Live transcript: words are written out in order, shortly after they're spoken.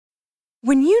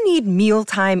When you need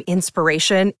mealtime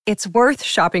inspiration, it's worth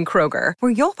shopping Kroger,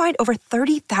 where you'll find over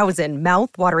 30,000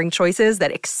 mouth-watering choices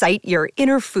that excite your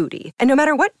inner foodie. And no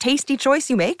matter what tasty choice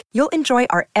you make, you'll enjoy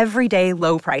our everyday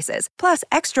low prices, plus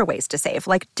extra ways to save,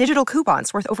 like digital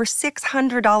coupons worth over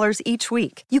 $600 each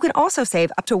week. You can also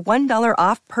save up to $1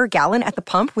 off per gallon at the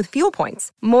pump with fuel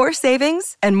points. More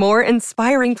savings and more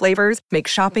inspiring flavors make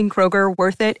shopping Kroger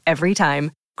worth it every time.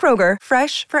 Kroger,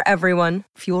 fresh for everyone.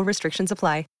 Fuel restrictions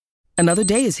apply. Another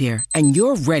day is here, and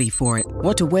you're ready for it.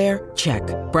 What to wear? Check.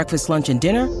 Breakfast, lunch, and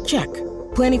dinner? Check.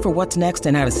 Planning for what's next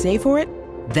and how to save for it?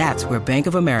 That's where Bank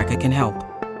of America can help.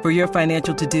 For your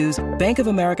financial to-dos, Bank of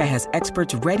America has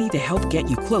experts ready to help get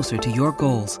you closer to your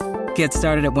goals. Get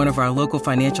started at one of our local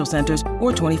financial centers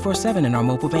or 24/7 in our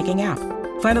mobile banking app.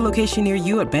 Find a location near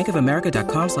you at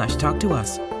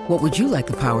bankofamerica.com/talktous. What would you like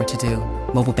the power to do?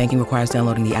 Mobile banking requires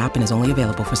downloading the app and is only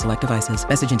available for select devices.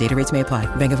 Message and data rates may apply.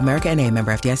 Bank of America N.A.,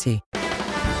 member FDIC.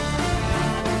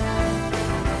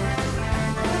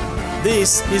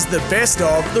 This is the best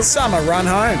of the Summer Run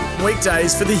Home.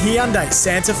 Weekdays for the Hyundai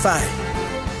Santa Fe.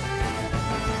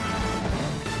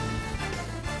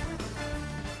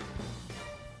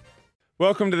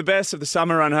 Welcome to the best of the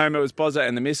Summer Run Home. It was Bozza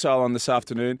and the Missile on this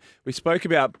afternoon. We spoke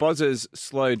about Bozza's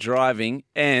slow driving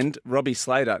and Robbie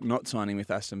Slater not signing with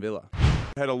Aston Villa.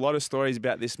 Heard a lot of stories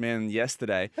about this man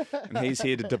yesterday, and he's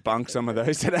here to debunk some of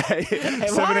those today.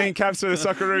 17 caps for the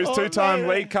Socceroos, two-time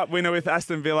League Cup winner with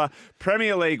Aston Villa,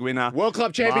 Premier League winner. World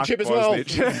Club Championship as well.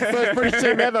 First British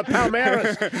team ever,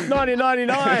 Palmeiras,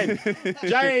 1999.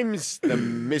 James, the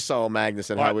Missile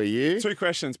Magnuson, how are you? Two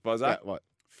questions, Bozza. Yeah, what?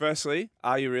 Firstly,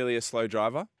 are you really a slow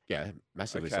driver? Yeah,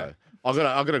 massively Okay. so. I've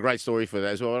got a great story for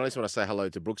that as well. I just want to say hello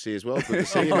to Brooksy as well. Good to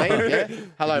see you, mate. Yeah.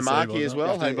 Hello, Marky, as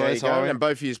well. Afternoon, There you boys. go. How are you? And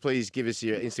both of you, please give us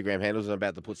your Instagram handles. I'm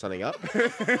about to put something up.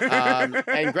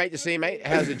 And great to see you, mate.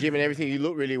 How's the gym and everything? You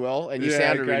look really well, and you Yeah,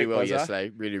 sounded really great, well Bozza.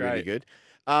 yesterday. Really Great. good.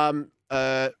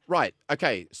 Right.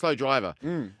 Okay. Slow driver.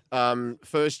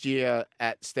 First year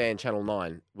at Stan Channel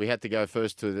 9. We had to go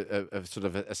first to a sort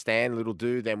of a Stan little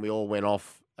do. Then we all went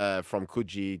off from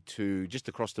Coogee to just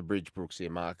across the bridge, Brooksy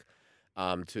and Mark,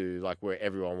 to like where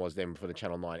everyone was then for the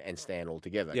Channel 9 and Stan all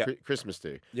together. Yeah. Christmas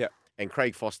do. Yeah. And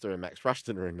Craig Foster and Max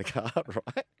Rushton are in the car,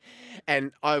 right?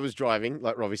 And I was driving,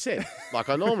 like Robbie said, like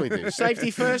I normally do.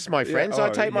 Safety first, my friends. I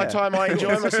take my time. I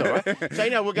enjoy myself, right?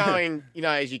 So, we're going,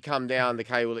 as you come down the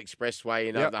Cable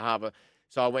Expressway, the harbour.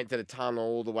 So I went to the tunnel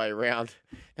all the way around.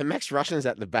 And Max Rushton's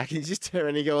at the back. And he's just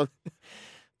turning and going,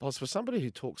 Boz, for somebody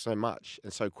who talks so much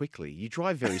and so quickly, you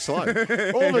drive very slow.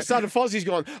 All of a sudden, Fozzie's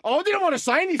gone, I didn't want to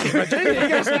say anything, but gee, he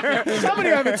goes, somebody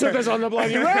overtook us on the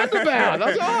bloody roundabout. I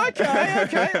was like,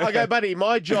 okay. I go, buddy,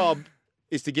 my job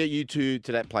is to get you to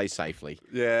that place safely.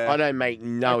 Yeah. I don't make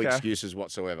no excuses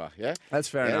whatsoever. Yeah? That's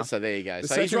fair enough. So there you go. The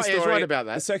So he's second right about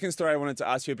that. The second story I wanted to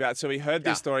ask you about, so we heard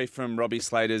this story from Robbie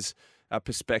Slater's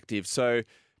perspective. So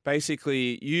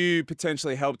basically, you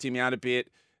potentially helped him out a bit.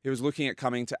 He was looking at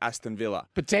coming to Aston Villa.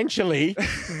 Potentially.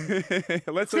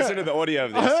 Let's listen to the audio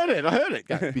of this. I heard it.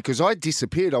 Go. Because I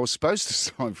disappeared. I was supposed to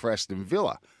sign for Aston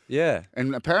Villa. Yeah.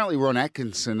 And apparently Ron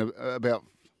Atkinson, about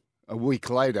a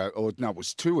week later, or no, it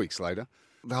was 2 weeks later,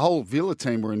 the whole Villa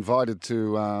team were invited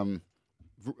to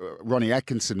Ronnie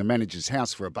Atkinson, the manager's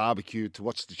house, for a barbecue to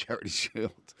watch the Charity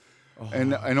Shield.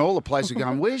 And all the players were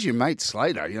going, where's your mate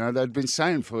Slater? They'd been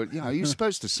saying you're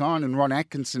supposed to sign. And Ron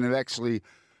Atkinson had actually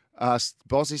asked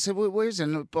Boss, he said, where's he?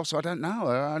 And Boss, I don't know.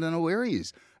 I don't know where he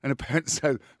is. And apparently,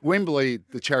 so Wembley,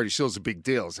 the Charity Shield's a big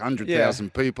deal. It's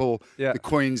 100,000 people. Yeah. The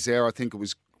Queen's there. I think it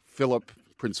was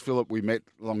Prince Philip, we met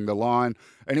along the line.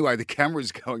 Anyway, the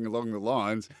camera's going along the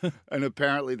lines, and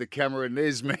apparently the camera, and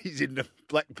there's me in the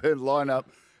Blackburn lineup.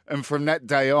 And from that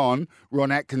day on,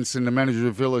 Ron Atkinson, the manager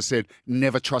of Villa, said,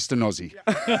 never trust an Aussie.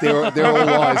 They're all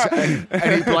lies.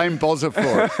 And he blamed Bozza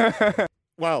for it.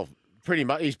 Well, pretty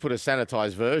much, he's put a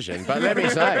sanitised version. But let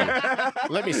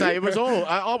me say, it was all,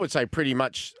 I would say, pretty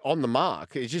much on the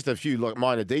mark. It's just a few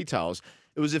minor details.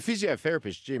 It was a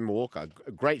physiotherapist, Jim Walker,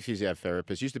 a great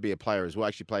physiotherapist. Used to be a player as well.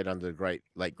 Actually played under the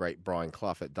late great Brian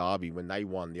Clough at Derby when they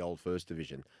won the old First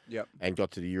Division. Yep. And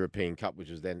got to the European Cup, which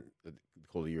was then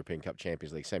called the European Cup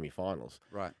Champions League semi-finals.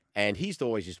 Right. And he used to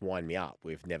always just wind me up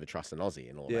with never trust an Aussie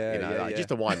and all Yeah, that. Just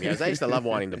to wind me up. They used to love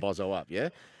winding the Bozzo up, yeah?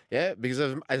 Yeah, because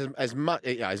as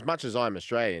much as I'm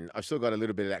Australian, I've still got a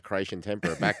little bit of that Croatian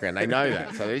temper background. They know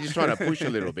that, so they're just trying to push a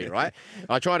little bit, right?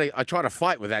 I try to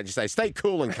fight with that. Just say, stay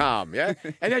cool and calm, yeah,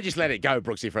 and then just let it go,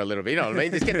 Brooksy, for a little bit. You know what I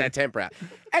mean? Just get that temper out.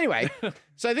 Anyway,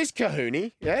 so this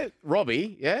Kahuni,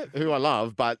 Robbie, who I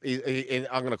love, but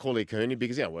I'm going to call him Kahuni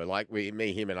because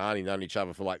me, him, and Arnie known each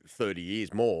other for like 30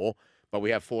 years more, but we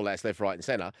have 4 lads left, right, and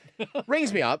centre.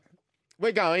 Rings me up.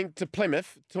 we're going to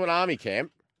Plymouth to an army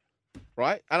camp,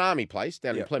 right? An army place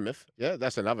down in Plymouth. Yeah,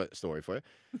 that's another story for you.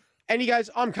 And he goes,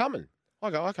 I'm coming. I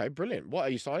go, okay, brilliant. What are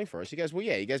you signing for us? He goes, well,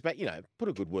 yeah. He goes, but, put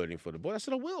a good word in for the boy. I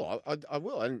said, I will. I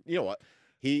will. And you know what?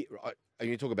 You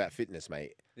talk about fitness,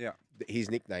 mate. Yeah.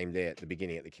 His nickname there at the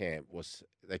beginning at the camp was,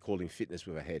 they called him Fitness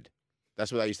with a Head.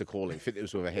 That's what they used to call him,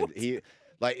 Fitness with a Head.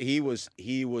 He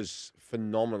was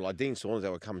phenomenal. Like Dean Saunders, they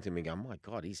were coming to me and going, my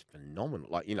God, he's phenomenal.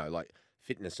 Like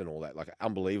fitness and all that, like an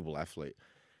unbelievable athlete.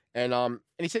 And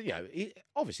he said, he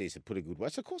obviously said, put a good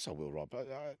word. So of course I will, Rob.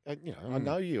 I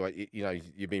know you.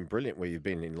 You've been brilliant where you've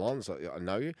been in Lons. I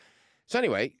know you. So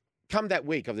anyway, come that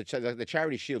week of the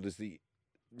Charity Shield is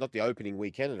not the opening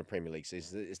weekend of the Premier League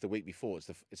season. It's the week before.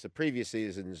 It's the previous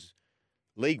season's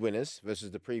league winners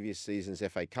versus the previous season's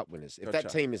FA Cup winners. If that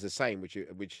team is the same, which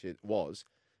it was,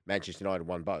 Manchester United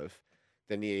won both,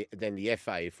 then the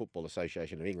FA, Football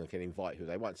Association of England, can invite who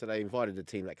they want. So they invited the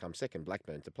team that comes second,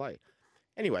 Blackburn, to play.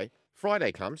 Anyway, Friday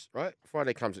comes, right?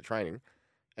 Friday comes at training,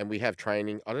 and we have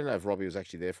training. I don't know if Robbie was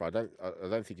actually there for. I don't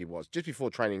think he was. Just before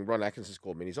training, Ron Atkinson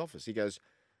called me in his office. He goes,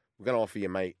 "We're going to offer your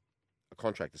mate a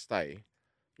contract to stay.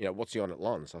 What's he on at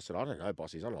Lons?" I said, "I don't know,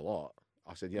 boss. He's on a lot."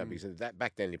 I said, because that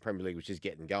back then the Premier League was just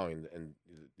getting going, and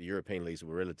the European leagues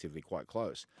were relatively quite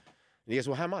close. And he goes,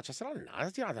 "Well, how much?" I said, "I don't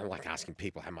know. I don't like asking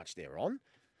people how much they're on."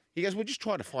 He goes, "We'll just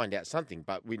try to find out something.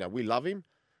 But we love him.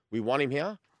 We want him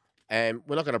here. And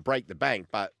we're not going to break the bank,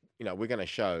 but, we're going to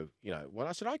show, what."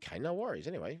 I said, okay, no worries.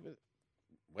 Anyway,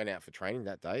 went out for training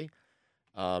that day.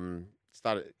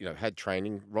 Started, had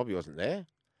training. Robbie wasn't there.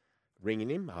 Ringing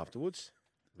him afterwards.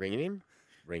 Ringing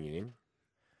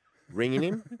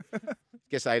him.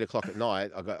 Gets 8 o'clock at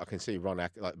night. I can see Ron,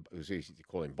 it was easy to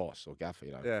call him boss or gaffer,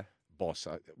 Yeah. Boss.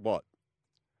 What?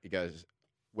 He goes,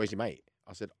 "Where's your mate?"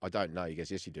 I said, "I don't know." He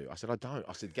goes, "Yes, you do." I said, "I don't."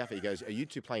 I said, "Gaffer," he goes, "Are you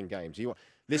two playing games?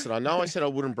 Listen, I know I said I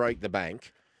wouldn't break the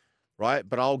bank, right?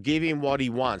 But I'll give him what he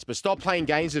wants. But stop playing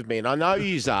games with me. And I know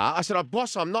you are." I said,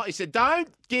 "Boss, I'm not." He said, Don't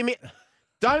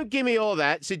give me all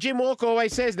that." So Jim Walker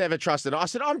always says never trust it. I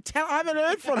said, I haven't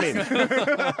heard from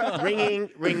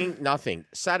him. Ringing, nothing.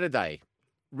 Saturday,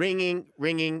 ringing,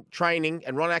 training.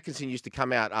 And Ron Atkinson used to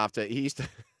come out after. He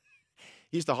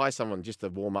used to hire someone just to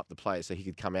warm up the players so he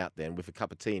could come out then with a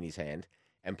cup of tea in his hand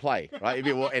and play, right? He'd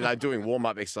be doing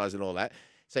warm-up exercise and all that.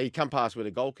 So he'd come past with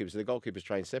the goalkeepers. So the goalkeepers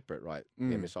train separate, right? So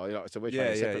we're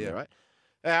training separately, right?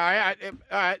 All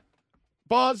right.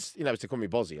 Boz, to call me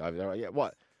Bozzy over there, right? Yeah,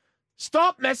 what?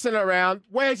 "Stop messing around.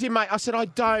 Where's your mate?" I said, "I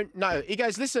don't know." He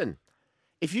goes, "Listen,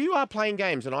 if you are playing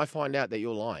games and I find out that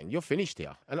you're lying, you're finished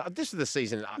here." And this is the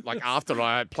season, after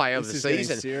I play of the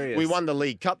season. We won the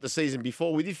League Cup the season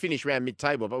before. We did finish around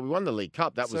mid-table, but we won the League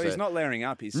Cup. So he's not layering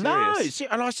up. He's serious. No.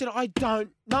 And I said, "I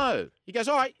don't know." He goes,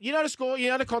 "All right, you know the score. You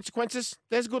know the consequences.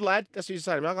 There's a good lad." That's what you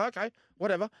say to me. I go, "Okay,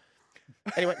 whatever."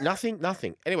 Anyway,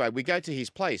 nothing. Anyway, we go to his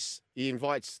place. He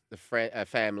invites the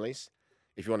families.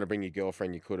 If you want to bring your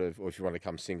girlfriend, you could have. Or if you want to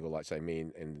come single, like, say, me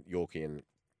and Yorkie and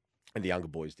the younger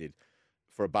boys did,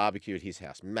 for a barbecue at his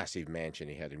house, massive mansion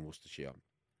he had in Worcestershire.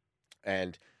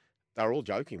 And they were all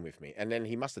joking with me. And then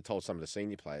he must have told some of the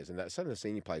senior players, and some of the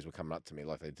senior players were coming up to me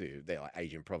like they do. They're like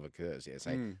agent provocateurs,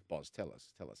 saying, "Boz, tell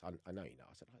us. I know you know."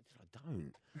 I said, "I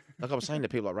don't." Like I was saying to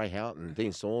people like Ray Houghton,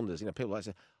 Dean Saunders, people like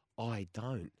that, "I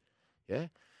don't." Yeah?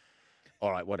 All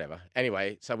right, whatever.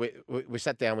 Anyway, so we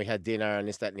sat down, we had dinner and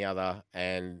this, that, and the other.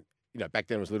 And back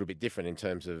then it was a little bit different in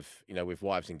terms of, with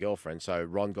wives and girlfriends. So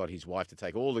Ron got his wife to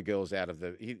take all the girls out of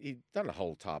he'd done a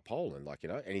whole tarpaulin,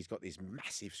 and he's got this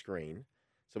massive screen.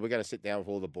 So we're going to sit down with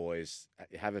all the boys,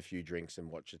 have a few drinks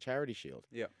and watch the Charity Shield.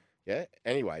 Yeah. Yeah.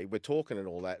 Anyway, we're talking and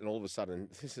all that. And all of a sudden,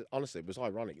 honestly, it was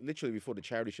ironic. Literally before the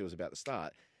Charity Shield was about to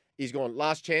start, he's gone,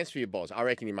 "Last chance for you, Boz." I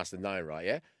reckon he must have known, right?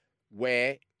 Yeah.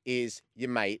 "Where is your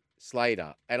mate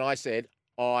Slater?" And I said,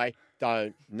 "I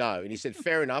don't know." And he said,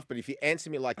 "Fair enough, but if you answer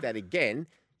me like that again,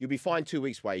 you'll be fined 2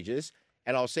 weeks' wages,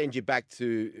 and I'll send you back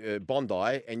to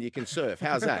Bondi, and you can surf.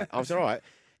 How's that?" I said, "All right."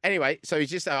 Anyway, so he's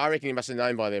just, I reckon he must have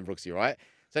known by then, Brooksy, right?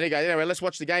 So he goes, "Anyway, let's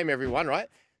watch the game, everyone," right?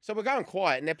 So we're going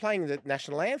quiet, and they're playing the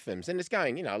national anthems, and it's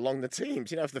going, along the teams,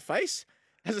 for the face.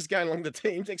 As it's going along the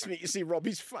teams, next minute you see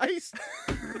Robbie's face.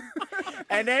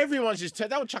 And everyone's just,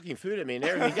 they were chucking food at me and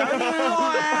everything. Going, "You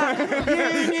liar."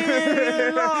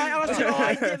 I said, "Oh,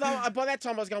 I did lie." By that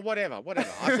time I was going, whatever.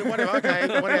 I said, "Whatever,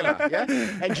 okay, whatever." Yeah.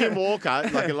 And Jim Walker,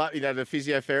 the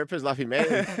physiotherapist, lovely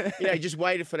man, he just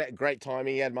waited for that great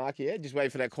timing. He had Marky, just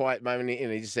waited for that quiet moment,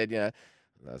 and he just said,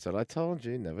 "That's what I told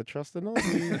you. Never trust an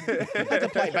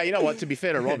Aussie." But you know what? To be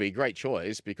fair to Robbie, great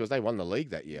choice because they won the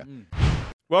league that year.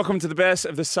 Welcome to the best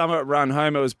of the summer run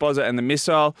home. It was Bozza and the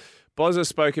Missile. Bozza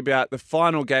spoke about the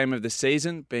final game of the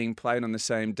season being played on the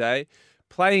same day.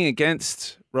 playing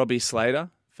against Robbie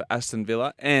Slater for Aston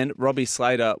Villa and Robbie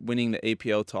Slater winning the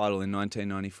EPL title in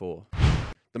 1994.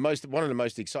 One of the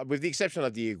most exciting, with the exception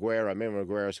of the Aguero. Remember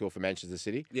Aguero scored for Manchester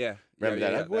City? Yeah. Remember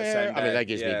that? Aguero? I mean, that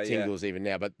gives me tingles even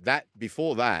now. But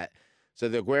before that, so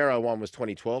the Aguero one was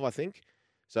 2012, I think.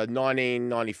 So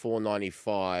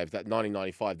 1994-95, that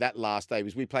 1995, that last day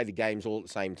we played the games all at the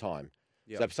same time.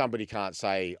 Yep. So if somebody can't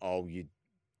say, oh, you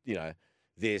know,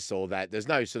 this or that, there's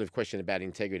no sort of question about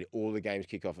integrity. All the games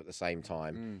kick off at the same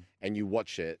time and you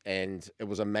watch it. And it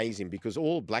was amazing because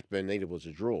all Blackburn needed was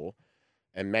a draw.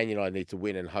 And Man United need to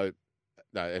win and hope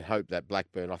that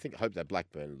Blackburn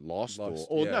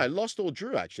lost or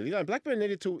drew, actually. No, Blackburn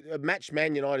needed to match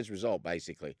Man United's result,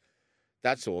 basically.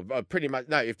 That's all. Pretty much.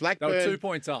 No, if Blackburn... They were 2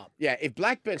 points up. Yeah, if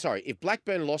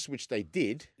Blackburn lost, which they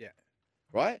did,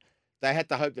 right, they had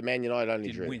to hope that Man United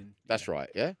only drew. Win. That's right,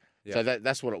 yeah? So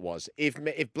that's what it was. If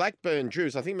Blackburn drew,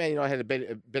 so I think Man United had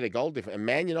a better goal difference, and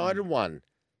Man United won,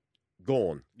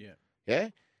 gone.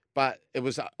 Yeah? But it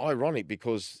was ironic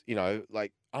because, you know,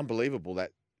 like, unbelievable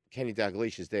that Kenny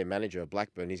Dalglish is their manager of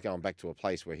Blackburn. He's going back to a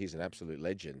place where he's an absolute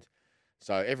legend.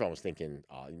 So everyone was thinking,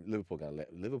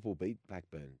 Liverpool beat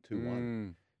Blackburn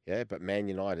 2-1. Yeah, but Man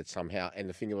United somehow, and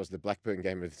the thing was the Blackburn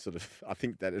game was sort of, I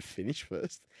think that had finished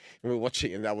first. And we were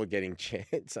watching and they were getting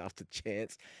chance after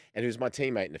chance. And he was my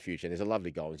teammate in the future. And he's a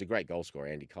lovely goal. He's a great goal scorer,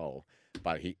 Andy Cole.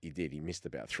 But he missed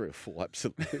about 3 or 4,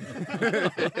 absolutely.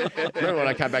 Remember when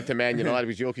I came back to Man United,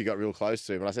 because Yorkie got real close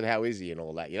to him, and I said, how is he and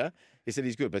all that, you know? He said,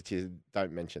 he's good, but you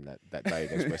don't mention that day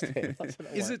against West Ham.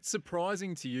 Is it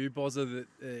surprising to you, Bozza,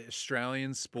 that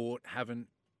Australian sport haven't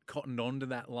cottoned on to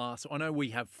that last? I know we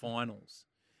have finals,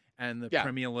 and the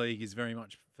Premier League is very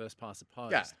much first past the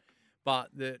post. Yeah. But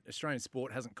the Australian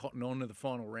sport hasn't cottoned on to the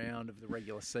final round of the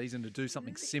regular season to do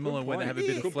something similar where they have a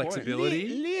bit of flexibility.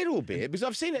 Little bit, because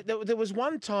I've seen it. There was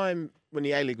one time when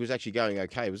the A-League was actually going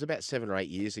okay. It was about 7 or 8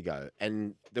 years ago,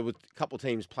 and there were a couple of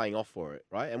teams playing off for it,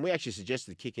 right? And we actually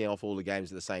suggested kicking off all the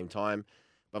games at the same time,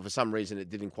 but for some reason it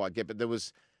didn't quite get. But there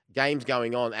was games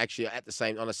going on actually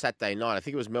on a Saturday night. I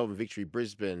think it was Melbourne Victory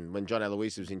Brisbane when John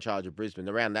Aloisi was in charge of Brisbane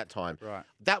around that time. Right.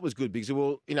 That was good because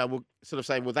we'll sort of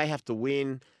saying, well, they have to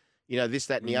win. You know, this,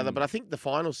 that, and the other. But I think the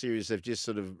final series have just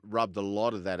sort of rubbed a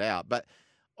lot of that out. But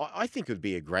I think it would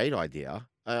be a great idea.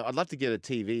 I'd love to get a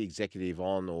TV executive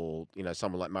on, or, you know,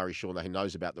 someone like Murray Shaw who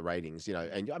knows about the ratings, you know.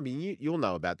 And, I mean, you'll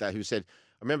know about that, who said,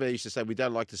 I remember they used to say, we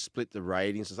don't like to split the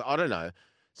ratings. I don't know,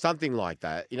 something like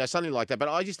that. You know, something like that. But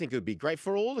I just think it would be great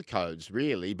for all the codes,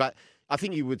 really. But I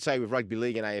think you would say with Rugby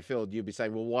League and AFL, you'd be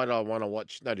saying, well, why do I want to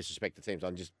watch, no disrespect to teams,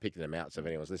 I'm just picking them out so if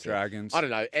anyone's listening. Dragons. I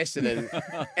don't know,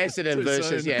 Essendon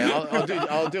versus,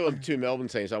 I'll do 2 Melbourne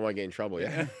teams so I won't get in trouble,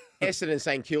 yeah? Essendon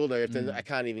St Kilda, if I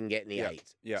can't even get any 8.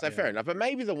 Yeah. So fair enough. But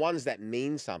maybe the ones that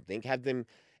mean something, have them,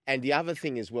 and the other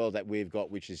thing as well that we've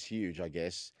got, which is huge, I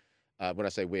guess, when I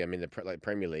say we, I mean the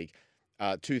Premier League,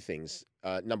 2 things.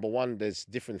 Number one, there's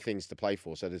different things to play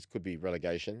for. So there could be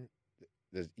relegation.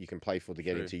 You can play for to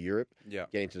get into Europe,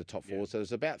 get into the top 4. Yeah. So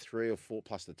there's about 3 or 4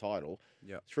 plus the title,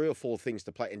 3 or 4 things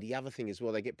to play. And the other thing as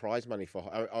well, they get prize money for.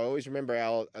 I always remember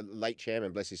our late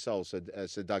chairman, bless his soul, Sir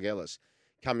Doug Ellis,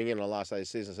 coming in on the last day of the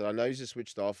season. I said, I know he's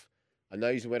switched off. I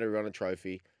know he's went to run a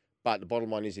trophy. But the bottom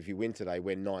line is, if you win today,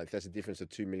 we're 9th. That's a difference of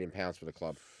 £2 million for the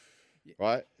club. Yeah.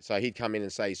 Right? So he'd come in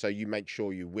and say, so you make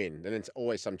sure you win. And then it's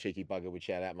always some cheeky bugger would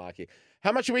shout out, Marky,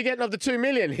 how much are we getting of the $2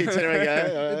 million? He'd turn around and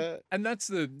go, And that's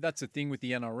the thing with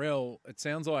the NRL. It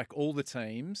sounds like all the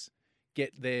teams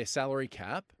get their salary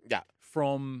cap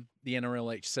from the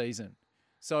NRL each season.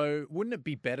 So wouldn't it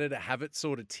be better to have it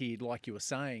sort of tiered like you were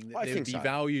saying? That there'd be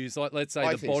values, like let's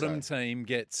say the bottom team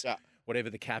gets whatever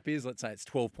the cap is, let's say it's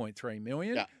 12.3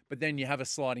 million, but then you have a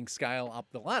sliding scale up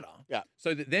the ladder. Yeah.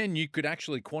 So that then you could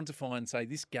actually quantify and say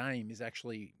this game is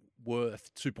actually worth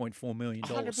 $2.4 million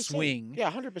swing.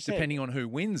 Yeah, 100%. Depending on who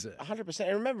wins it. 100%.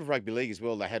 And remember Rugby League as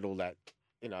well, they had all that,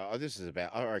 you know,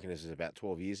 I reckon this is about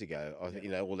 12 years ago. You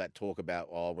know, all that talk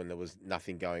about, when there was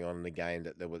nothing going on in the game,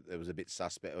 that there was a bit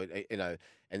suspect, you know,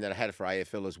 and then I had it for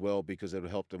AFL as well because it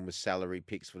would help them with salary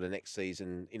picks for the next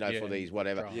season, you know, for these,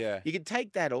 whatever. Yeah. You could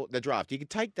take that, the draft, you could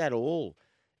take that all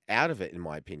out of it, in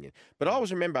my opinion. But I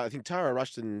always remember, I think Tara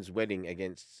Rushton's wedding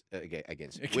against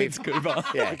Cooper.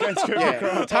 Yeah, against Cooper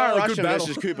Cronk. Tara Rushton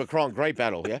versus Cooper Cronk, great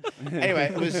battle. Yeah.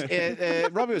 Anyway, it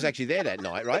was Robbie was actually there that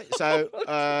night, right? So,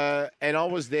 and I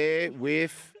was there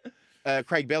with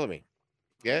Craig Bellamy.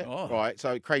 Yeah, right.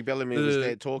 So Craig Bellamy was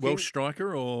there talking. Welsh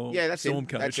striker or that's Storm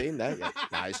coach? That's him. No,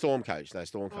 Storm coach. No,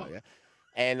 Storm coach. Yeah.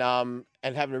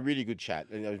 And having a really good chat.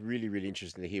 And it was really, really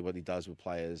interesting to hear what he does with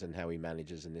players and how he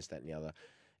manages and this, that, and the other.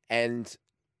 And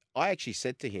I actually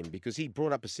said to him, because he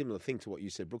brought up a similar thing to what you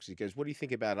said, Brooks. He goes, what do you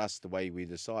think about us, the way we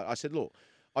decide? I said, look,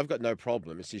 I've got no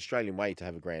problem. It's the Australian way to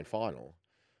have a grand final.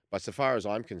 But so far as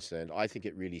I'm concerned, I think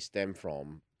it really stemmed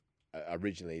from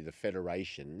originally the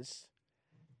federations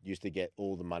used to get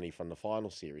all the money from the final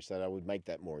series, so that would make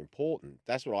that more important.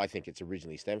 That's what I think it's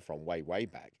originally stemmed from, way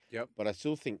back. Yep. But I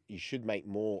still think you should make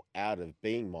more out of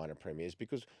being minor premiers,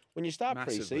 because when you start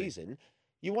pre-season,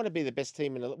 you want to be the best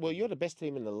team you're the best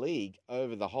team in the league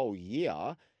over the whole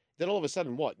year. Then all of a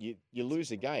sudden, you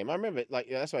lose a game. I remember,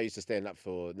 that's why I used to stand up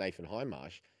for Nathan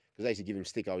Hindmarsh, because they used to give him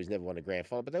stick. He's never won a grand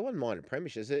final, but they won minor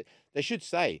premierships. They should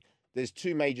say there's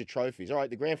 2 major trophies. All right,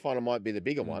 the grand final might be the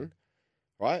bigger one,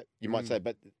 right? You might say,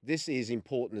 but this is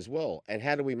important as well. And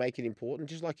how do we make it important?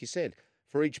 Just like you said,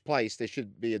 for each place there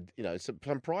should be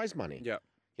some prize money. Yeah.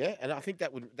 Yeah, and I think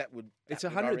that would. It's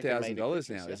 $100,000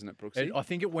 now, isn't it, Brooksy? I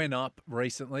think it went up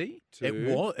recently. It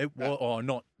was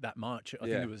not that much. I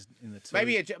think it was in the 2.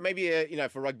 Maybe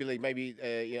for rugby league, maybe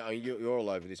you're all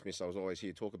over this, Miss. I was always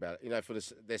here to talk about it. For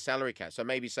their salary cap. So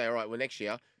maybe say, all right, well, next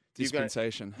year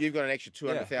dispensation. You've got an extra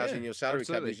 200,000 in your salary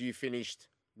cap because you finished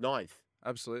 9th.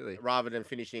 Absolutely. Rather than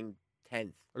finishing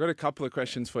 10th. I've got a couple of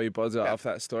questions for you, Bozza, off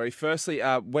that story. Firstly,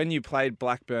 when you played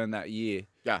Blackburn that year,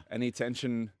 any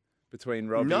tension between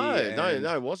Robbie? No,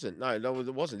 it wasn't. No,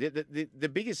 it wasn't. The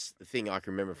biggest thing I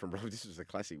can remember from Robbie, this was a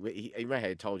classic. He may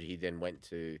have told you he then went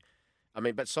to,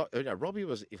 Robbie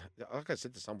was, like I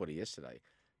said to somebody yesterday,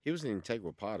 he was an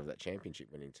integral part of that championship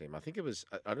winning team. I think it was,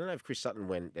 I don't know if Chris Sutton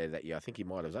went there that year. I think he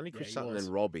might have. It was only Chris Sutton and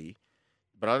Robbie.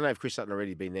 But I don't know if Chris Sutton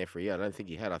already been there for a year. I don't think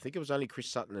he had. I think it was only Chris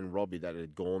Sutton and Robbie that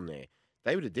had gone there.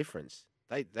 They were the difference.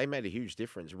 They made a huge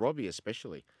difference. Robbie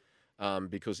especially.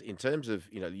 Because in terms of,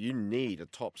 you need a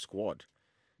top squad.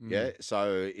 Yeah.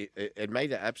 So it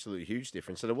made an absolute huge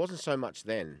difference. So there wasn't so much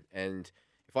then. And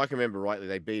if I can remember rightly,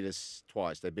 they beat us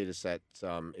twice. They beat us at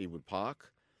Ewood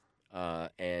Park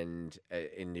and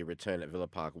in the return at Villa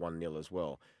Park 1-0 as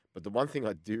well. But the one thing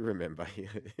I do remember,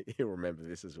 you'll remember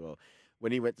this as well,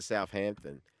 when he went to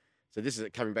Southampton. So this is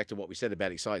coming back to what we said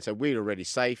about exciting. So we're already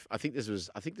safe. I think this was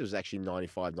actually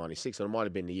 95, 96, and it might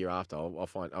have been the year after.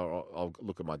 I'll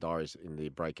look at my diaries in the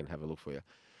break and have a look for you.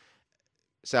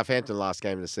 Southampton last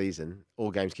game of the season,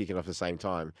 all games kicking off at the same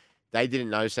time. They didn't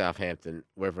know Southampton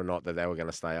whether or not that they were going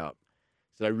to stay up.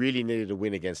 So they really needed a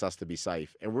win against us to be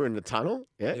safe. And we're in the tunnel.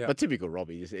 Yeah. But typical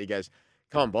Robbie. He goes,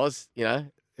 "Come on, boss. We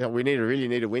really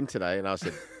need a win today." And I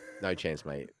said, "No chance,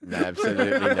 mate. No,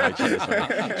 absolutely no chance,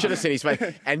 mate." Should have seen his face.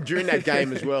 And during that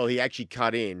game as well, he actually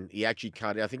cut in. I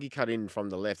think he cut in from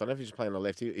the left. I don't know if he was playing on the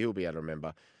left. He'll be able to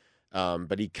remember.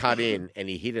 But he cut in and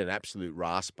he hit an absolute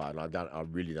rasper, and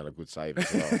I've really done a good save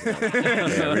as well.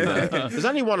 There's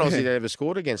only one Aussie that ever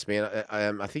scored against me,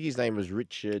 and I think his name was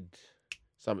Richard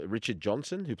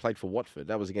Johnson, who played for Watford.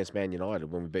 That was against Man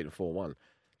United when we beat them 4-1.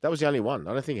 That was the only one.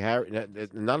 I don't think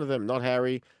none of them, not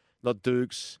Harry, not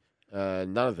Dukes.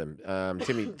 None of them.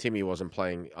 Timmy wasn't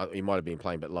playing. He might have been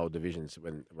playing, but lower divisions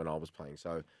when I was playing.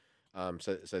 So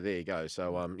there you go.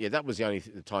 So that was the only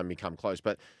time we come close.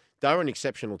 But they were an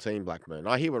exceptional team, Blackburn.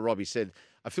 I hear what Robbie said.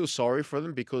 I feel sorry for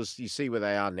them because you see where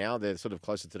they are now. They're sort of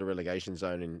closer to the relegation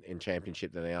zone in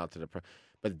Championship than they are to the Pro.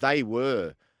 But they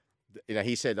were.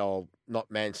 He said, "Oh, not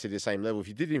Man City the same level." If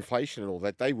you did inflation and all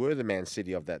that, they were the Man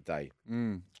City of that day.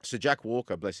 So Jack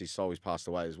Walker, bless his soul, he's passed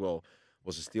away as well,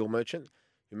 was a steel merchant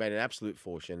who made an absolute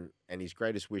fortune, and his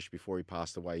greatest wish before he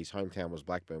passed away, his hometown was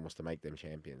Blackburn, was to make them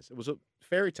champions. It was a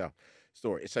fairy tale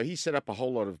story. So he set up a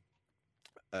whole lot of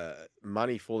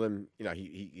money for them,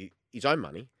 his own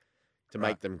money, to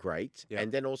make them great,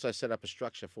 and then also set up a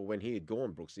structure for when he had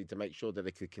gone, Brooksy, to make sure that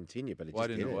it could continue. But why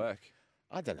didn't it work?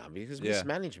 I don't know, because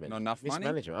mismanagement. Not enough money?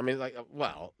 Mismanagement. I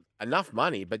mean, enough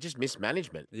money, but just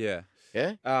mismanagement. Yeah?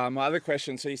 My other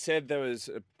question, so you said there was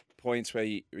points where,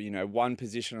 one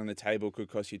position on the table could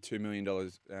cost you $2 million.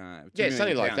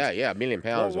 Something like that, £1 million or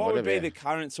whatever. What would be the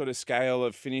current sort of scale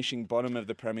of finishing bottom of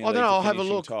the Premier League? I don't know,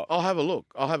 I'll have a look.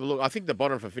 I think the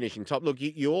bottom for finishing top, look,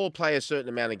 you all play a certain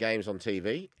amount of games on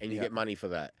TV, and you get money for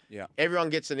that. Yeah. Everyone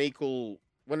gets an equal,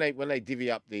 when they divvy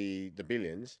up the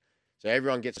billions, so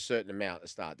everyone gets a certain amount at the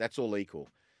start. That's all equal.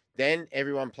 Then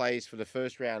everyone plays for the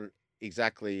first round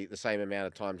exactly the same amount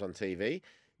of times on TV.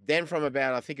 Then from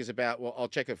about, I'll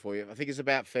check it for you. I think it's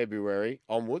about February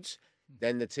onwards.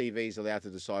 Then the TV's allowed to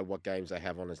decide what games they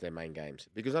have on as their main games.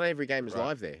 Because not every game is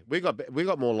live there. We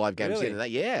got more live games than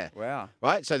that. Yeah. Wow.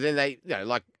 Right? So then they,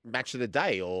 like Match of the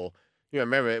Day or,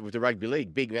 remember with the Rugby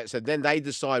League, big match. So then they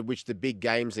decide which the big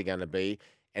games are going to be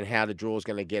and how the draw's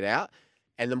going to get out.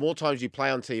 And the more times you play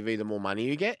on TV, the more money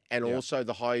you get. And also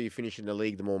the higher you finish in the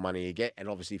league, the more money you get. And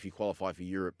obviously if you qualify for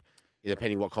Europe,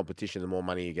 depending what competition, the more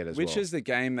money you get as well. Which is the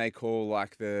game they call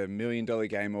like the $1 million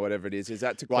game or whatever it is? Is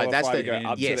that to qualify to go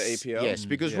up to the EPL? Yes,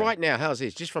 because right now, how's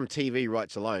this? Just from TV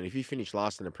rights alone, if you finish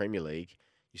last in the Premier League,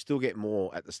 you still get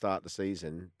more at the start of the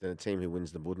season than a team who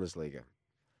wins the Bundesliga.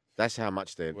 That's how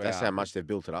much they've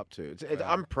built it up to.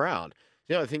 I'm proud.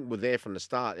 I think we're there from the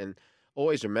start, and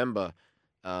always remember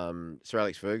Sir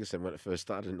Alex Ferguson when it first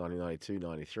started in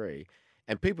 1992-93.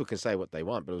 And people can say what they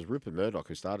want, but it was Rupert Murdoch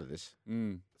who started this.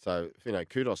 So,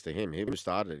 kudos to him. He who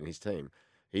started it in his team.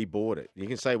 He bought it. You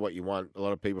can say what you want. A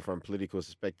lot of people from a political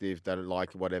perspective don't like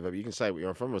it, whatever. But you can say what you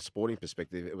want. From a sporting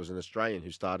perspective, it was an Australian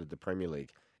who started the Premier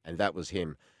League, and that was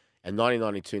him. And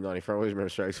 1992-94, I always remember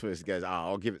Sir Alex Ferguson goes,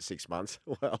 I'll give it 6 months.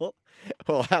 Well,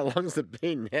 how long's it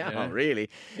been now, really?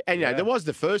 And, there was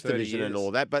the first division and all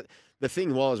that, but the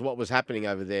thing was, what was happening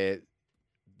over there,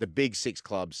 the big 6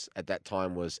 clubs at that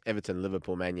time was Everton,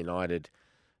 Liverpool, Man United,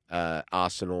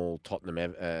 Arsenal,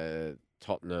 Tottenham,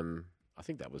 I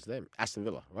think that was them, Aston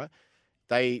Villa, right?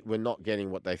 They were not getting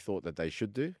what they thought that they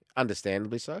should do,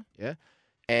 understandably so, yeah?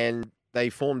 And they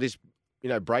formed this,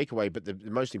 breakaway, but the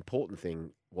most important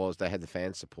thing was they had the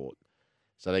fan support.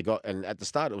 So they got, and at the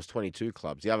start it was 22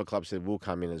 clubs. The other clubs said, we'll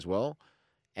come in as well.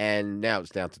 And now it's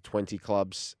down to 20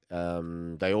 clubs.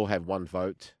 They all have one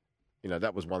vote.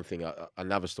 That was one thing.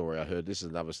 Another story I heard. This is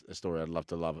another story I'd love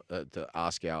to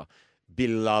ask our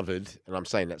beloved, and I'm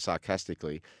saying that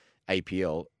sarcastically,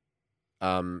 APL.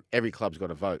 Every club's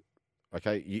got a vote.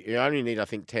 Okay, you only need, I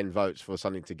think, 10 votes for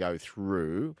something to go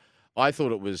through. I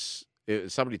thought it was.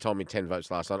 Somebody told me 10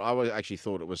 votes last night. I actually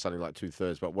thought it was something like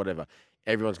 2/3, but whatever.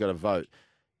 Everyone's got a vote.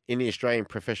 In the Australian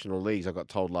professional leagues, I got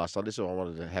told last night. This is what I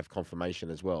wanted to have confirmation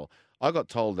as well. I got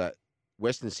told that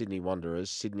Western Sydney Wanderers,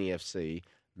 Sydney FC,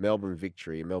 Melbourne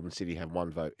Victory, and Melbourne City have one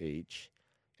vote each,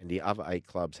 and the other 8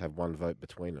 clubs have one vote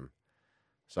between them.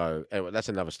 So anyway, that's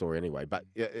another story anyway. But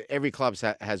every club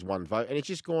has one vote, and it's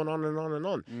just going on and on and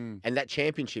on. And that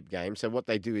championship game, so what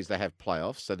they do is they have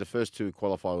playoffs. So the first 2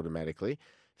 qualify automatically.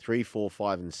 3, 4,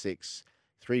 5, and 6.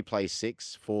 3 play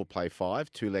 6, 4 play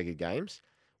 5, 2-legged games.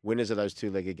 Winners of those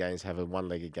 2-legged games have a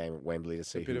 1-legged game at Wembley to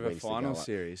see who wins. A bit of a final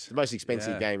series. It's the most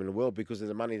expensive game in the world because of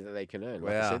the money that they can earn,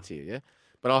 like I said to you, yeah?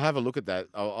 But I'll have a look at that.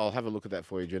 I'll have a look at that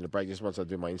for you during the break, just once I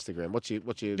do my Instagram. What's your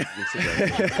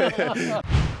Instagram?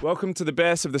 Welcome to the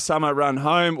best of the summer run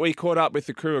home. We caught up with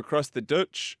the crew across the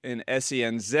Dutch in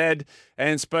SENZ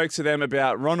and spoke to them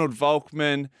about Ronald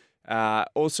Volkman.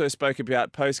 Also spoke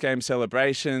about post-game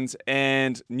celebrations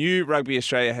and new Rugby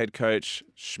Australia head coach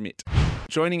Schmidt.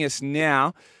 Joining us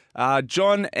now,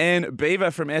 John and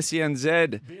Beaver from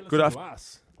SENZ. Good afternoon.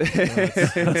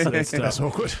 That's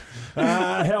awkward.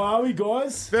 How are we,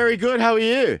 guys? Very good. How are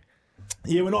you?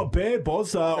 Yeah, we're not bad,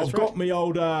 Boz. I've got me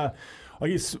old, I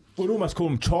guess we'd almost call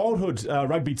him childhood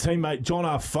rugby teammate John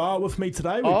R. Farr with me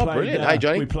today. Brilliant. Hey,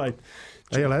 Johnny. We played.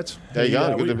 Hey, lads. There you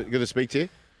go. Good to speak to you.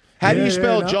 How do you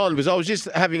spell John? Because I was just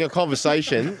having a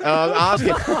conversation.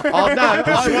 Asking. I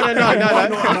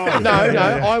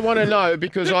want to know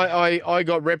because I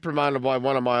got reprimanded by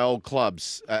one of my old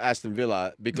clubs, Aston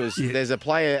Villa, because there's a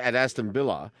player at Aston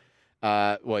Villa.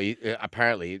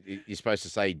 Apparently you're supposed to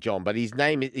say John, but his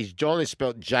name is John is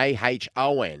spelled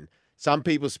J-H-O-N. Some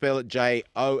people spell it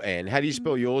J-O-N. How do you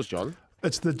spell yours, John?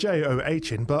 It's the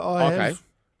J-O-H-N, but I have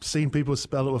seen people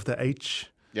spell it with the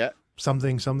H. Yeah.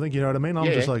 Something, you know what I mean? I'm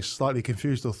just like slightly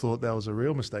confused or thought that was a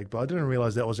real mistake, but I didn't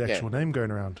realise that was the actual name going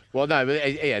around. Well, no,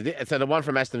 but so the one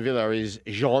from Aston Villa is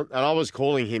Jean, and I was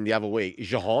calling him the other week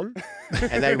Jean,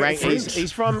 and they ranked.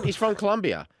 he's from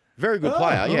Colombia, very good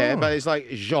player, but it's like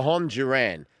Jean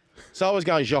Duran. So I was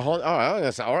going Jean. All right, I'm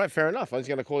gonna say, all right, fair enough. I was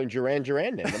going to call him Duran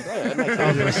now. That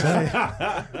makes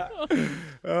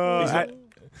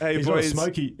Hey, he's boys.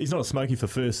 He's not a smoky for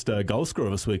first goal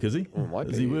scorer this week, is he?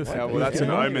 Is he worth? Well, that's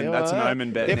an omen. That's an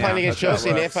omen bet. They're now. playing against Chelsea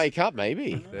in the FA Cup,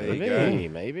 maybe.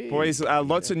 Maybe. Boys,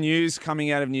 lots of news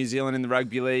coming out of New Zealand in the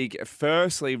Rugby League.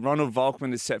 Firstly, Ronald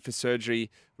Volkman is set for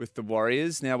surgery with the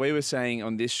Warriors. Now, we were saying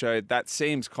on this show that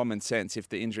seems common sense if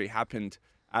the injury happened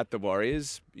at the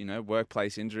Warriors,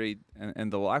 workplace injury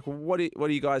and the like. What are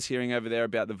you guys hearing over there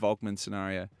about the Volkman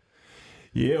scenario?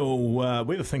 Yeah, well,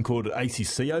 we have a thing called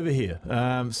ACC over here.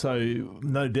 So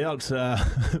no doubt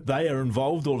they are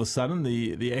involved all of a sudden,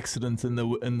 the accident in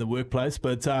the workplace.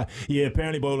 But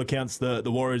apparently by all accounts the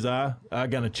Warriors are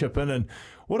going to chip in. And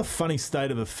what a funny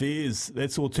state of affairs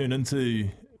that's all turned into.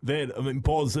 That, I mean,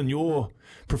 Boz, in your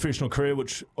professional career,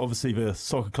 which obviously the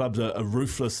soccer clubs are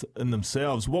ruthless in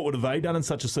themselves, what would have they done in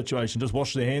such a situation? Just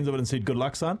washed their hands of it and said, good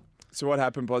luck, son? So what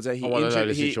happened, Boz? He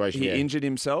injured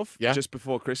himself just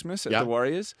before Christmas at the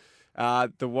Warriors.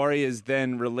 The Warriors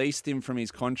then released him from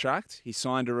his contract. He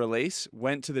signed a release,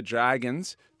 went to the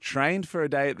Dragons, trained for a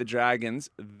day at the Dragons.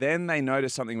 Then they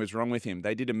noticed something was wrong with him.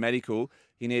 They did a medical.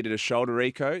 He needed a shoulder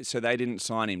echo, so they didn't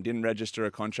sign him, didn't register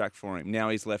a contract for him. Now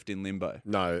he's left in limbo.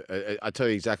 No, I tell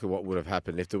you exactly what would have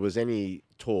happened. If there was any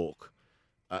talk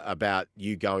about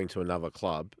you going to another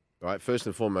club, right? First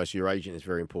and foremost, your agent is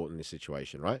very important in this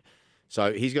situation, right?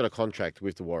 So he's got a contract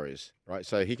with the Warriors, right?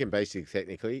 So he can basically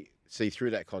technically see through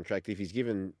that contract. If he's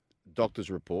given doctor's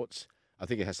reports, I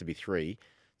think it has to be 3,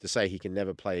 to say he can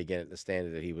never play again at the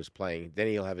standard that he was playing, then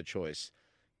he'll have a choice.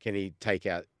 Can he take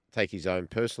his own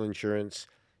personal insurance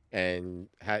and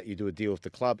you do a deal with the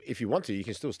club? If you want to, you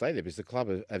can still stay there because the club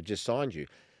have just signed you.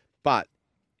 But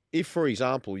if, for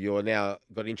example, you're now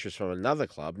got interest from another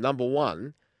club, number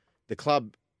one, the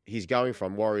club he's going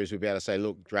from, Warriors, would be able to say,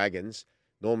 look, Dragons,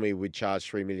 normally we'd charge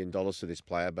 $3 million to this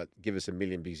player, but give us $1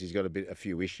 million because he's got a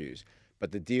few issues.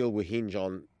 But the deal will hinge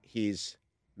on his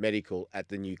medical at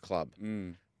the new club.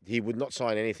 He would not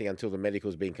sign anything until the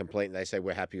medical's been complete and they say,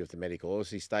 we're happy with the medical. Or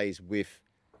he stays with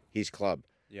his club.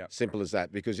 Yeah. Simple as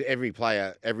that. Because every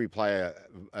player,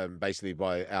 basically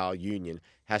by our union,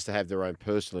 has to have their own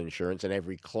personal insurance, and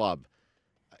every club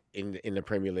in the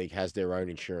Premier League has their own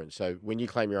insurance. So when you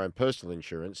claim your own personal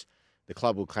insurance, the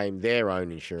club will claim their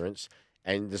own insurance,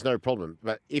 and there's no problem.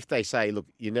 But if they say, look,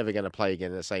 you're never going to play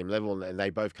again at the same level, and they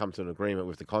both come to an agreement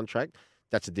with the contract,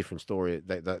 that's a different story.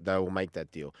 They will make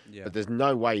that deal. Yeah. But there's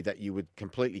no way that you would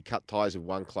completely cut ties with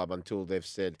one club until they've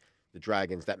said, the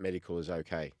Dragons, that medical is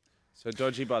okay. So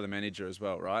dodgy by the manager as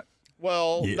well, right?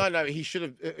 Well, no, he should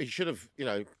have,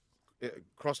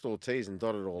 crossed all T's and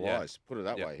dotted all I's. Put it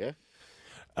that way, yeah.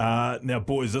 Now,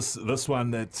 boys, this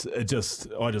one I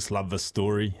just love this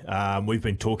story. We've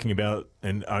been talking about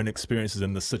and own experiences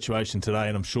in this situation today,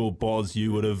 and I'm sure Boz,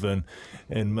 you would have, and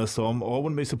Miss, I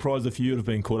wouldn't be surprised if you would have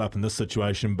been caught up in this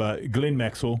situation. But Glenn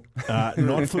Maxwell,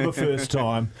 not for the first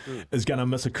time, is going to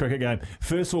miss a cricket game.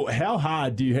 First of all, how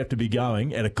hard do you have to be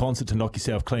going at a concert to knock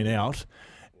yourself clean out?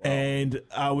 Wow. And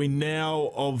are we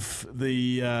now of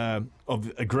the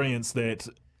agreeance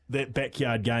that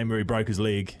backyard game where he broke his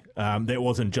leg, that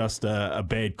wasn't just a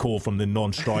bad call from the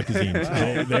non-strikers end.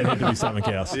 That had to be something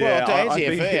else. Well, to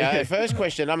answer your first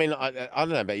question, I mean, I don't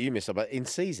know about you, Mister, but in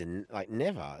season,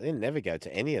 never. I didn't never go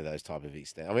to any of those type of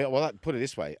extent. I mean, put it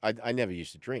this way, I never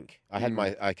used to drink. I had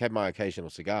my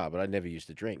occasional cigar, but I never used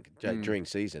to drink during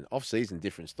season. Off season,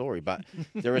 different story. But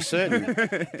there are certain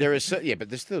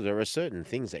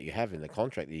things that you have in the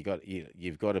contract that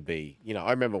you've got to be.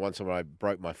 I remember once when I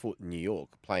broke my foot in New York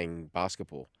playing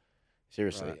basketball.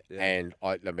 Seriously, right, yeah. And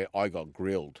I got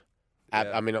grilled.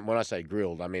 Yeah. I mean, when I say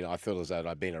grilled, I mean I feel as though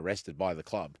I'd been arrested by the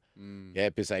club. Yeah,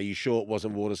 because are you sure it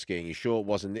wasn't water skiing? You sure it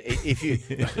wasn't? If you,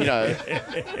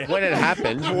 when it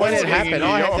happened,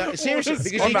 I had to, seriously,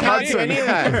 because you can't do any of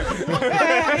that.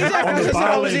 Exactly.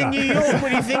 I was in New York. What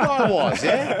do you think I was?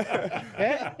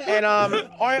 Yeah. And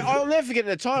I'll never forget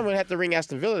the time when I had to ring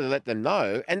Aston Villa to let them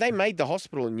know, and they made the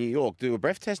hospital in New York do a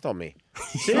breath test on me.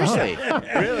 Seriously,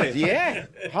 really? Yeah,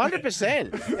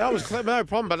 100%. That was no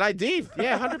problem, but they did.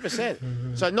 Yeah,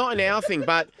 100%. So not an our thing,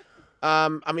 but.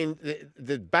 I mean,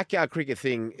 the backyard cricket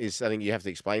thing is something you have to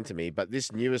explain to me, but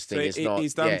this newest thing is not...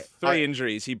 He's done 3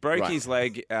 injuries. He broke his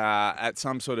leg at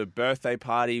some sort of birthday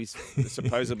party,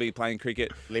 supposedly playing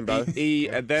cricket. Limbo. He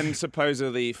then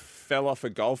supposedly fell off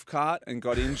a golf cart and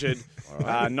got injured,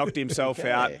 knocked himself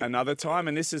out another time,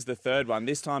 and this is the third one.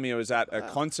 This time he was at a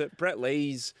concert, Brett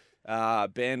Lee's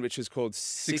band, which was called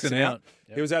Six and Out.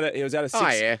 Yep. He was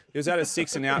at a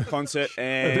Six and Out concert,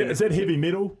 and is that heavy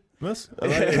metal? Miss? No,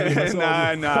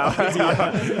 I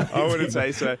wouldn't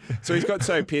say so. So he's got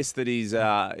so pissed that he's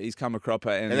come a cropper,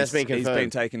 and that's been confirmed. He's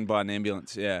been taken by an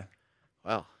ambulance. Yeah.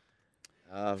 Wow.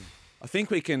 I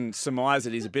think we can surmise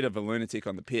that he's a bit of a lunatic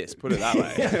on the piss. Put it that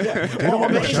way.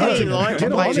 Is he in line to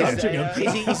play now?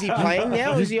 Is he playing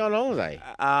now? Or is he on holiday?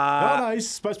 No, he's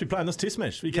supposed to be playing this test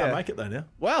match. He can't make it though now.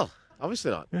 Well.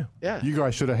 Obviously not. Yeah. You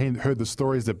guys should have heard the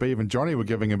stories that Beav and Johnny were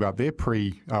giving about their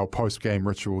post-game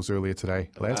rituals earlier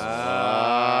today, lads.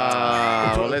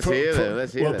 Well, let's hear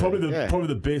them. Probably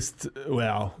the best,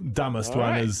 dumbest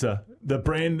one is the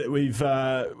brand. We've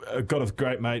got a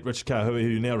great mate, Richard Kahui,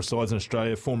 who now resides in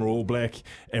Australia, former All Black,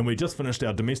 and we just finished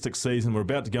our domestic season. We're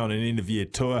about to go on an end-of-year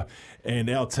tour, and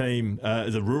our team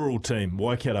is a rural team,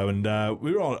 Waikato, and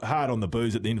we were hard on the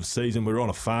booze at the end of the season. We were on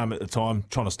a farm at the time,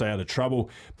 trying to stay out of trouble.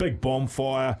 Big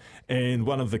bonfire, and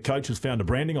one of the coaches found a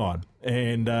branding iron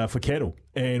and for cattle.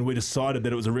 And we decided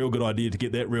that it was a real good idea to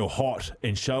get that real hot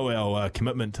and show our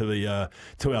commitment to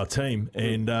our team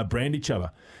and brand each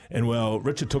other. And well,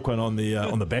 Richard took one on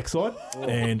the backside,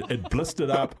 and it blistered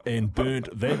up and burnt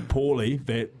that poorly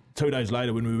that 2 days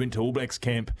later when we went to All Blacks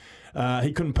camp,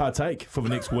 he couldn't partake for the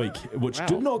next week, which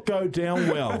did not go down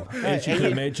well, as you can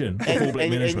imagine, with All Black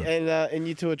management. And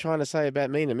you two are trying to say about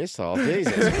me and a missile.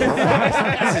 Jesus Christ.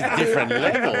 This is a different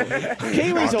level.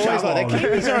 Kiwis always like that.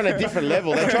 Kiwis are on a different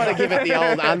level. They try to give it the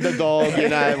old underdog,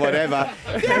 whatever.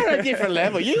 They're on a different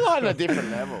level. You are on a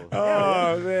different level.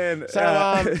 Oh, man.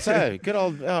 So good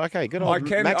old, good old I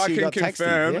can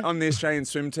confirm yeah? on the Australian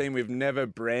swim team, we've never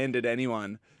branded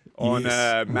anyone on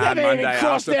Mad Never Monday even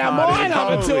crossed after our party. mind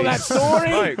up until that story.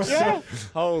 Smokes. Yeah.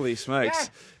 Holy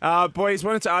smokes. Boys,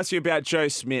 wanted to ask you about Joe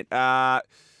Schmidt.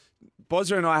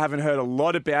 Bozza and I haven't heard a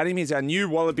lot about him. He's our new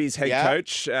Wallabies head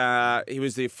coach. He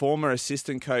was the former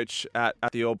assistant coach at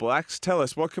the All Blacks. Tell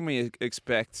us, what can we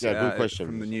expect good question.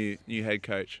 from the new head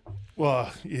coach?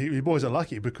 Well, you boys are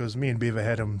lucky because me and Beaver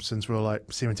had him since we were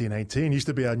like 17, 18. He used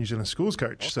to be our New Zealand schools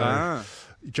coach. So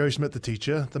Joe Schmidt, the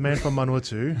teacher, the man from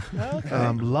Manawatu,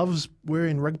 loves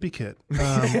wearing rugby kit. When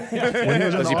he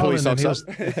was Does he pull his socks up?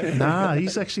 Nah,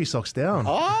 he's actually socks down.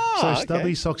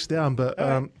 Stubby socks down. But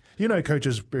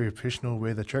coaches very professional,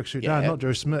 wear the tracksuit. Not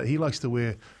Joe Schmidt. He likes to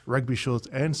wear rugby shorts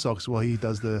and socks while he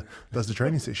does the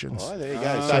training sessions. Oh, there you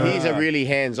go. So he's a really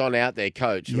hands-on out there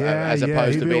coach, as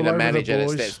opposed to being a manager that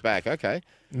steps back. Okay.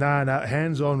 Nah,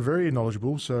 hands-on, very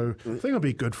knowledgeable. So I think it'll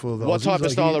be good for the What Aussies. type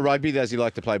of style of rugby does he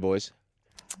like to play, boys?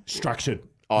 Structured.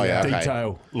 Oh, yeah.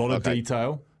 Detail. A lot of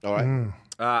detail. All right.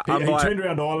 He turned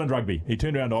around to Ireland rugby. He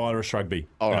turned around to Irish rugby.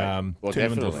 All right. Well,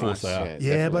 turned him into the force they are.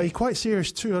 Yeah, but he's quite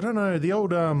serious too. I don't know. The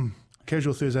old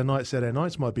casual Thursday night, Saturday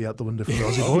nights might be out the window for the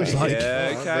Aussie boys.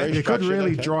 It could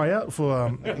really dry out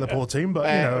for the poor team, but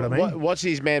you know what I mean. What's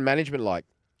his man management like?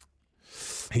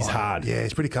 He's hard. Yeah,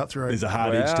 he's pretty cutthroat. There's a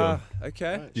hard edge to him.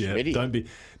 Okay. Yeah,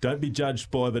 don't be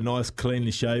judged by the nice,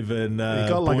 cleanly shaven.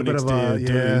 Got like a bit of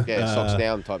a socks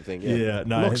down type thing.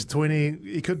 No. Looks 20.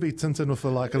 He could be tinted with he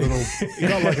got like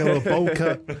a little bowl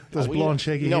cut. This blonde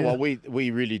shaggy. You know what?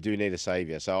 We really do need a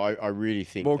saviour. So I really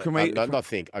think. Well, can we?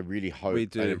 I really hope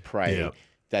and pray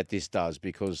that this does,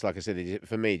 because, like I said,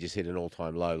 for me, it just hit an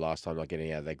all-time low last time, not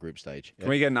getting out of that group stage. Can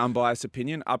we get an unbiased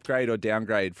opinion? Upgrade or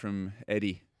downgrade from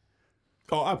Eddie?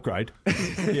 Oh, upgrade.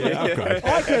 Yeah, upgrade.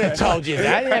 I could have told you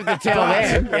that. You have to tell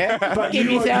them. Yeah. Give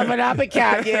yourself an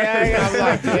uppercut. Yeah. I'm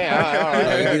like, all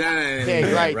right. Yeah,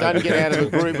 great. Don't get out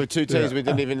of a group with two teams we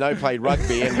didn't even know played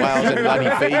rugby in Wales and bloody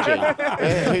Fiji.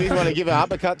 Yeah. Who do you want to give an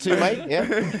uppercut to, mate? Yeah.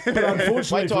 But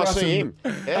unfortunately, wait till I see him.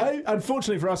 Hey,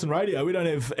 unfortunately for us in radio, we don't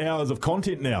have hours of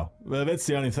content now. Well, that's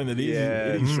the only thing that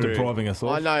is depriving us of.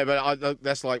 I know, but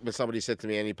that's like when somebody said to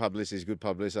me, any publicity is good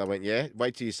publicity. I went,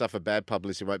 wait till you suffer bad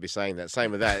publicity, you won't be saying that.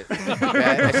 Same with that.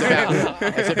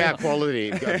 It's about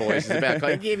quality, boys. It's about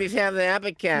give yourself the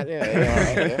uppercut.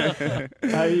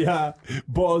 Hey,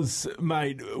 Boz,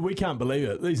 mate, we can't believe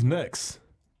it. These Knicks,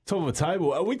 top of the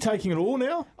table. Are we taking it all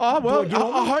now? Oh well,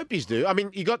 I hope he's do. I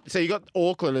mean, you got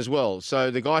Auckland as well.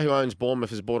 So the guy who owns Bournemouth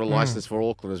has bought a license for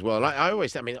Auckland as well. And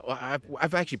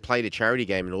I've actually played a charity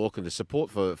game in Auckland. The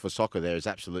support for soccer there is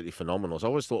absolutely phenomenal. So I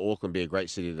always thought Auckland would be a great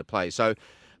city to play. So.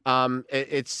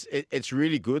 It's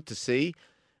really good to see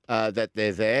that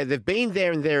they're there. They've been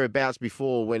there and thereabouts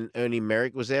before when Ernie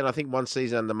Merrick was there. And I think one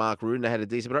season under Mark Rudin they had a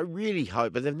decent. But I really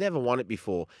hope, but they've never won it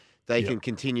before, they can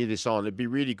continue this on. It'd be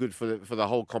really good for the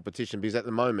whole competition, because at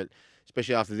the moment,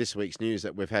 especially after this week's news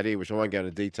that we've had here, which I won't go into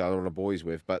detail, I don't want to bore you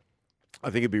with, but I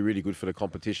think it'd be really good for the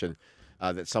competition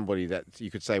that somebody that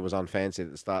you could say was unfancied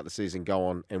at the start of the season go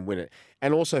on and win it.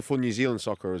 And also for New Zealand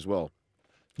soccer as well.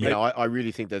 You know, I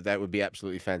really think that would be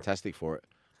absolutely fantastic for it.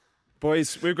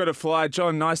 Boys, we've got to fly.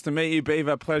 John, nice to meet you.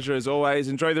 Beaver, pleasure as always.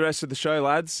 Enjoy the rest of the show,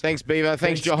 lads. Thanks, Beaver.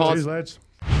 Thanks, Johan. Cheers, lads.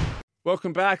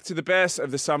 Welcome back to the best of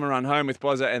the Summer Run Home with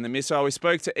Bozza and the Missile. We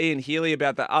spoke to Ian Healy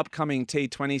about the upcoming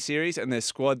T20 series and their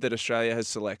squad that Australia has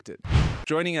selected.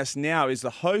 Joining us now is the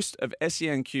host of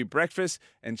SENQ Breakfast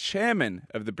and chairman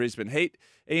of the Brisbane Heat,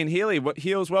 Ian Healy.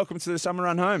 Heels, welcome to the Summer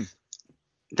Run Home.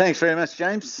 Thanks very much,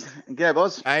 James. Go,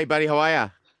 Boz. Hey, buddy, how are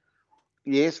you?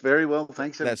 Yes, very well,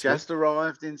 thanks. I've just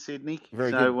arrived in Sydney.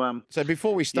 Very good. So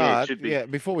before we start,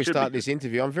 start this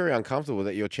interview, I'm very uncomfortable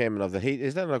that you're chairman of the Heat.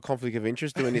 Is that a conflict of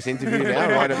interest doing this interview now,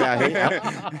 right about Heat?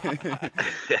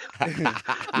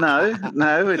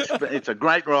 No, it's a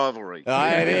great rivalry. Oh,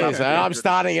 it is. And I'm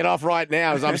starting it off right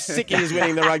now as I'm sick of his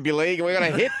winning the rugby league, and we're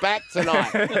going to hit back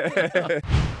tonight.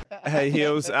 Hey,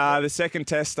 Heels, the second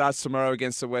test starts tomorrow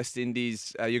against the West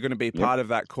Indies. You're going to be part of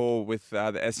that call with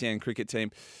the SEN cricket team.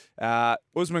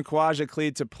 Usman Khawaja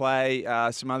cleared to play.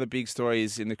 Some other big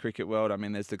stories in the cricket world. I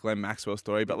mean, there's the Glenn Maxwell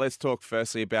story. But let's talk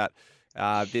firstly about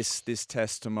this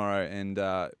test tomorrow. And,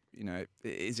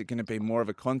 is it going to be more of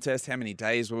a contest? How many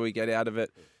days will we get out of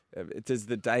it? Does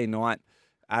the day-night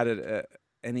add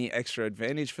any extra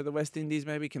advantage for the West Indies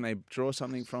maybe? Can they draw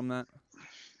something from that?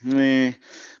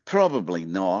 Probably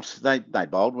not. They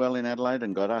bowled well in Adelaide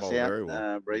and got us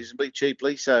out reasonably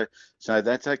cheaply, so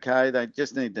that's okay. They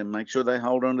just need to make sure they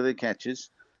hold on to their catches,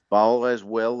 bowl as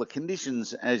well. The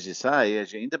conditions, as you say,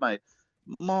 as you intimate,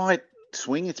 might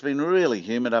swing. It's been really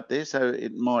humid up there, so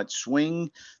it might swing.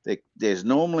 There's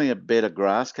normally a better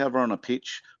grass cover on a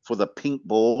pitch for the pink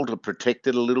ball to protect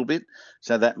it a little bit,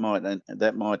 so that might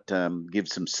give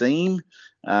some seam.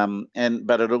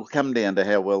 But it'll come down to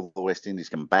how well the West Indies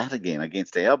can bat again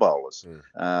against our bowlers.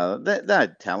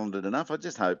 They're talented enough. I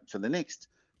just hope for the next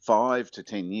 5 to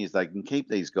 10 years they can keep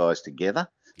these guys together.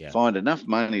 Find enough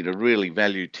money to really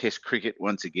value Test cricket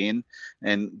once again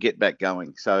and get back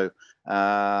going. So,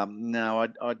 no,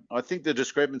 I think the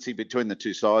discrepancy between the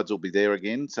two sides will be there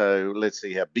again. So let's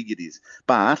see how big it is.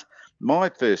 But my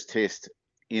first Test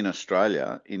in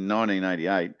Australia in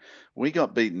 1988, we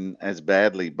got beaten as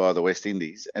badly by the West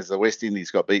Indies as the West Indies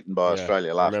got beaten by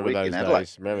Australia last week in Adelaide.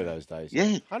 Remember those days?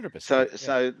 Yeah, 100%.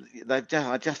 So I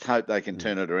just hope they can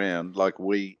turn it around like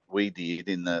we did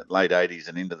in the late 80s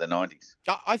and into the 90s.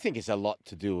 I think it's a lot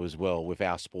to do as well with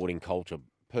our sporting culture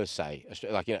per se.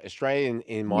 Like, Australian,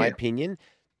 in my opinion,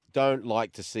 don't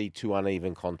like to see two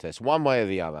uneven contests, one way or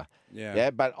the other.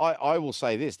 But I will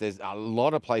say this, there's a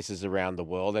lot of places around the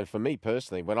world, and for me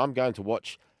personally, when I'm going to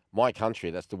watch my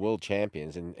country, that's the world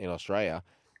champions in Australia,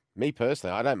 me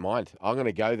personally, I don't mind. I'm going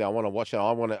to go there. I want to watch it.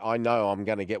 I know I'm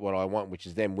going to get what I want, which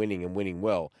is them winning and winning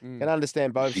well. Can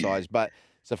understand both sides, but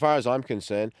so far as I'm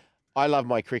concerned, I love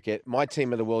my cricket. My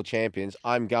team are the world champions.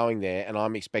 I'm going there, and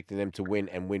I'm expecting them to win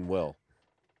and win well.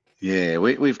 Yeah,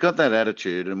 we've got that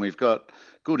attitude, and we've got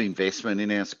good investment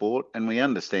in our sport, and we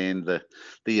understand the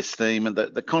esteem and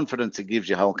the confidence it gives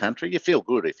your whole country. You feel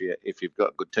good if you've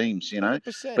got good teams,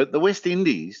 100%. But the West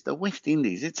Indies,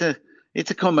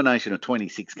 it's a combination of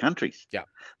 26 countries. Yeah,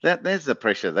 there's the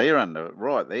pressure they're under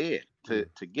right there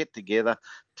to get together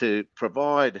to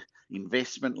provide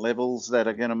investment levels that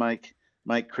are going to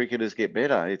make cricketers get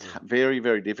better. It's very,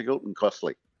 very difficult and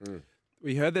costly.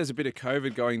 We heard there's a bit of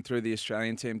COVID going through the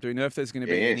Australian team. Do we know if there's going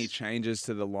to be any changes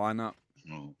to the lineup?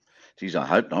 Oh, geez, I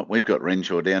hope not. We've got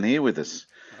Renshaw down here with us.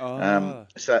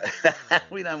 So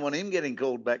we don't want him getting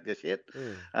called back just yet.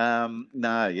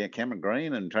 Cameron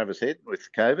Green and Travis Head with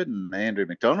COVID and Andrew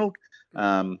McDonald.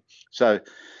 No,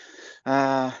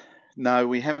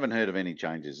 we haven't heard of any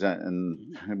changes.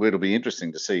 And it'll be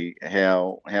interesting to see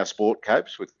how sport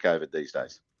copes with COVID these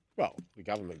days. Well, the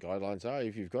government guidelines are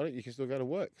if you've got it, you can still go to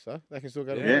work. So they can still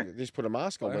go to work. They just put a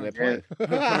mask on when they're playing.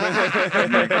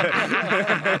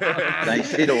 They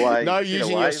sit away. No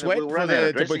using your sweat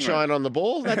to put shine on the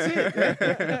ball. That's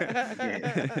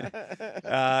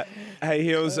it. Hey,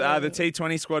 Heels, the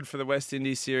T20 squad for the West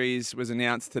Indies series was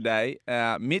announced today.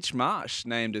 Mitch Marsh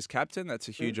named as captain. That's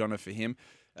a huge honour for him.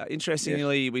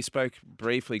 Interestingly, we spoke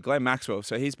briefly, Glenn Maxwell.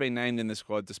 So he's been named in the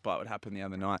squad despite what happened the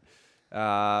other night.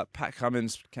 Pat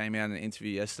Cummins came out in an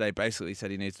interview yesterday, basically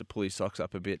said he needs to pull his socks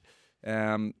up a bit.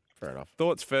 Fair enough.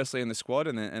 Thoughts firstly in the squad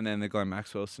and then the Glenn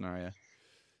Maxwell scenario.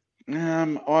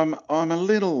 I'm a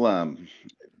little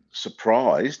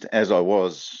surprised, as I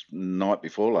was night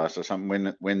before last or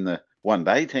something, when the one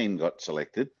day team got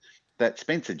selected, that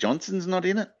Spencer Johnson's not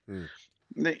in it.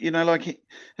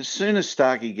 As soon as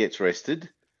Starkey gets rested,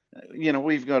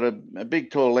 we've got a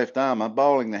big tall left armour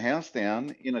bowling the house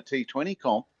down in a T20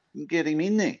 comp. Get him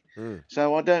in there.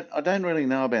 So I don't really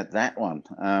know about that one.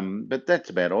 But that's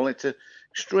about all. It's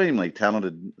extremely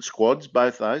talented squads,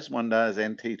 both those, one days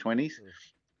and T20s.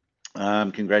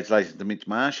 Congratulations to Mitch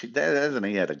Marsh. Hasn't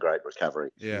he had a great recovery?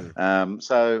 Yeah.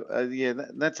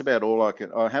 That's about all I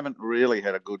haven't really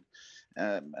had a good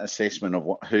assessment of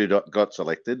who got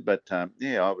selected, but I'm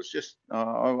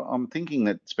thinking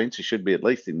that Spencer should be at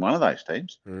least in one of those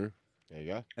teams. There you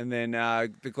go. And then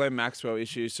the Glenn Maxwell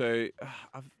issue. So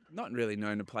I've not really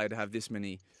known a player to have this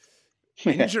many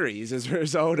injuries as a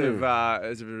result of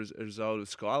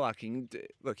skylarking.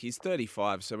 Look, he's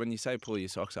 35, so when you say pull your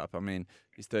socks up, I mean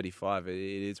he's 35. It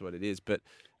is what it is. But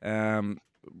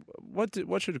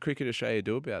what should Cricket Australia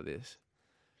do about this?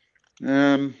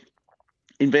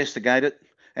 Investigate it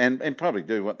and probably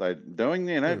do what they're doing.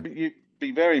 But you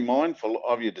be very mindful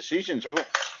of your decisions.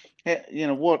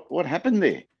 What happened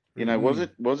there? You know, was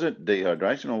it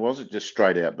dehydration or was it just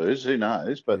straight out booze? Who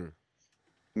knows? But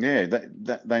yeah,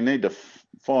 they need to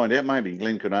find out. Maybe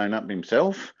Glenn could own up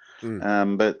himself.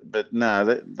 But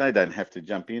no, they don't have to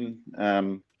jump in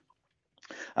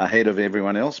ahead of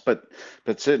everyone else. But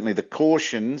certainly the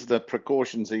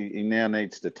precautions he now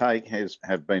needs to take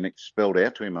have been spelled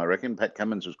out to him. I reckon Pat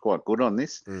Cummins was quite good on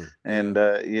this. And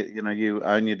you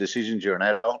own your decisions. You're an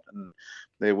adult, and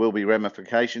there will be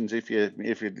ramifications if you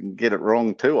get it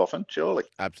wrong too often. Surely,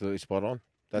 absolutely spot on.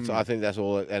 I think that's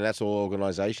all, and that's all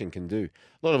organisation can do.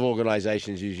 A lot of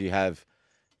organisations usually have,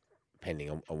 depending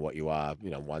on what you are,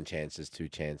 1 chances, 2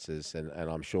 chances, and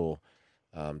I'm sure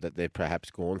that they're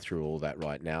perhaps gone through all that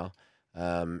right now.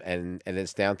 And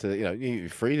it's down to, you're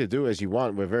free to do as you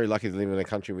want. We're very lucky to live in a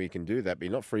country where you can do that, but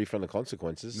you're not free from the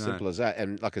consequences. No. Simple as that.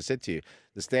 And like I said to you,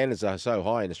 the standards are so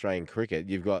high in Australian cricket.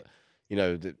 You've got,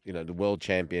 the world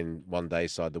champion one-day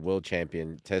side, the world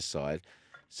champion test side.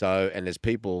 So, and there's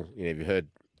people, you've heard,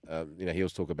 he'll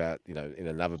talk about, in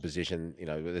another position,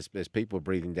 there's people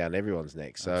breathing down everyone's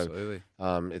neck. So absolutely.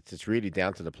 It's really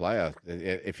down to the player.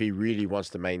 If he really wants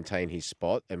to maintain his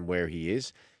spot and where he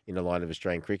is in the line of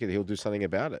Australian cricket, he'll do something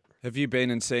about it. Have you been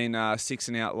and seen Six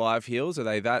and Out live heels? Are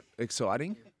they that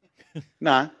exciting?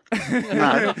 No.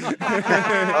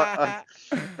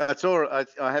 That's all right.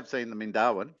 I have seen them in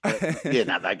Darwin. But,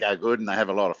 they go good and they have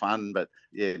a lot of fun. But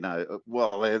they're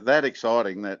that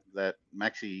exciting that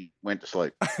Maxie went to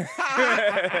sleep. All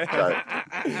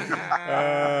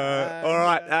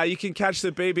right. You can catch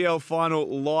the BBL final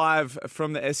live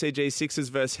from the SCG Sixers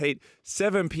vs Heat,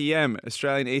 7 p.m.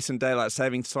 Australian Eastern Daylight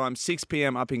Savings Time, 6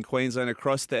 p.m. up in Queensland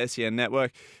across the SEN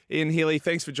network. Ian Healy,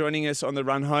 thanks for joining us on the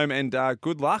run home, and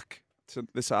good luck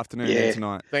this afternoon and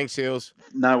tonight. Thanks, Seals.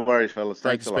 No worries, fellas.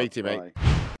 Great to speak to you, mate.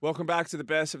 Welcome back to the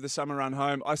best of the summer run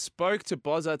home. I spoke to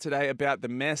Bozza today about the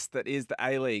mess that is the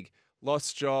A-League.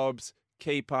 Lost jobs,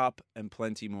 keep up, and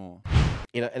plenty more.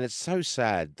 And it's so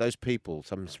sad. Those people,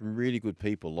 some really good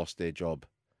people, lost their job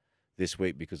this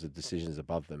week because of decisions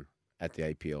above them at the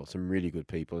APL. Some really good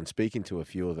people. And speaking to a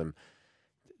few of them,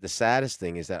 the saddest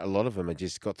thing is that a lot of them have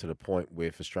just got to the point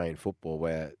with Australian football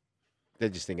where they're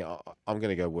just thinking, I'm going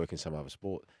to go work in some other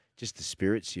sport. Just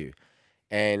dispirits you.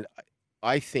 And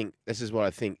I think, this is what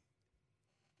I think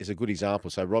is a good example.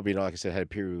 So Robbie and I, like I said, had a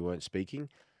period we weren't speaking,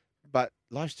 but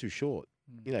life's too short.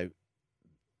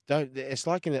 It's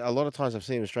like a lot of times I've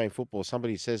seen in Australian football,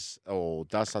 somebody says or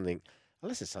does something,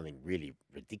 unless it's something really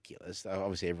ridiculous.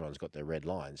 Obviously, everyone's got their red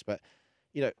lines, but,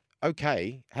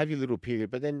 okay, have your little period,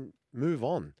 but then move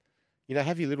on.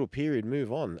 Have your little period,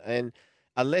 move on. And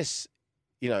unless,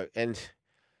 and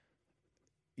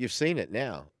you've seen it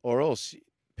now, or else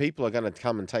people are going to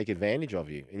come and take advantage of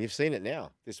you. And you've seen it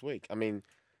now this week. I mean,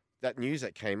 that news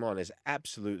that came on is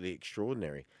absolutely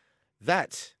extraordinary.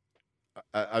 That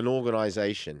an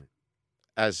organisation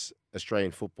as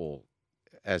Australian football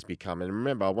has become, and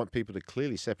remember, I want people to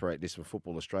clearly separate this from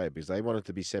Football Australia because they want it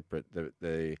to be separate,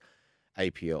 the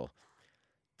APL.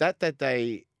 That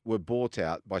they were bought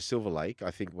out by Silver Lake,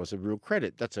 I think, was a real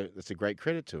credit. That's a great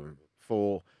credit to them.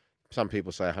 For some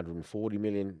people say 140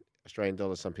 million Australian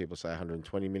dollars, some people say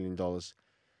 120 million dollars.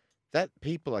 That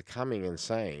people are coming and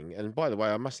saying, and by the way,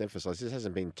 I must emphasise this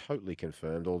hasn't been totally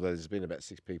confirmed, although there's been about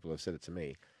 6 people who have said it to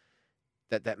me,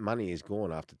 that money is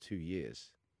gone after 2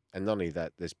 years. And not only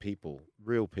that, there's people,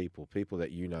 real people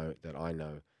that that I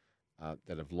know,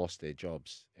 that have lost their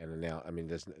jobs and are now,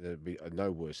 there'll be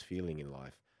no worse feeling in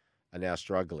life, are now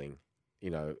struggling,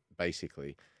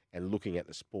 basically. And looking at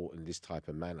the sport in this type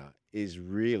of manner is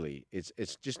really,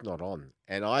 it's just not on.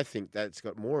 And I think that's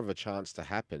got more of a chance to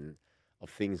happen of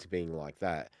things being like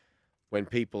that when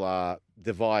people are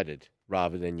divided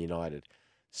rather than united.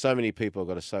 So many people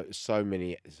have got so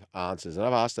many answers. And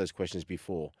I've asked those questions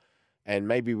before, and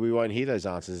maybe we won't hear those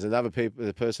answers.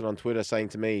 The person on Twitter saying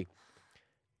to me,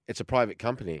 it's a private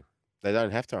company. They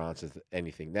don't have to answer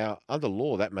anything. Now, under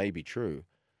law, that may be true,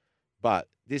 but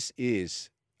this is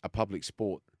a public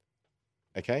sport.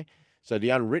 Okay, so the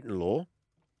unwritten law,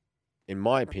 in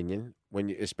my opinion,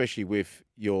 especially with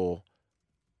your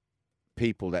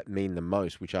people that mean the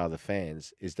most, which are the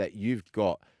fans, is that you've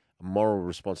got a moral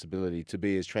responsibility to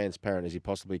be as transparent as you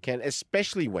possibly can,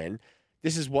 especially when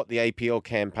this is what the APL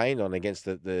campaigned on against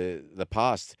the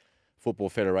past Football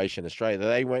Federation Australia.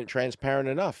 They weren't transparent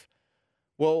enough.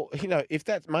 Well, if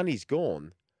that money's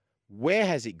gone, where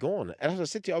has it gone? And as I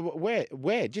said to you,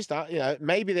 where? Just,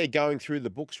 maybe they're going through the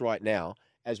books right now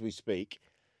as we speak,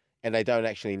 and they don't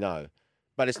actually know.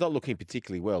 But it's not looking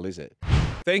particularly well, is it?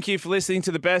 Thank you for listening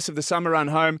to the best of the summer run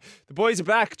home. The boys are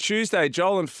back Tuesday.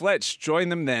 Joel and Fletch, join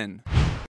them then.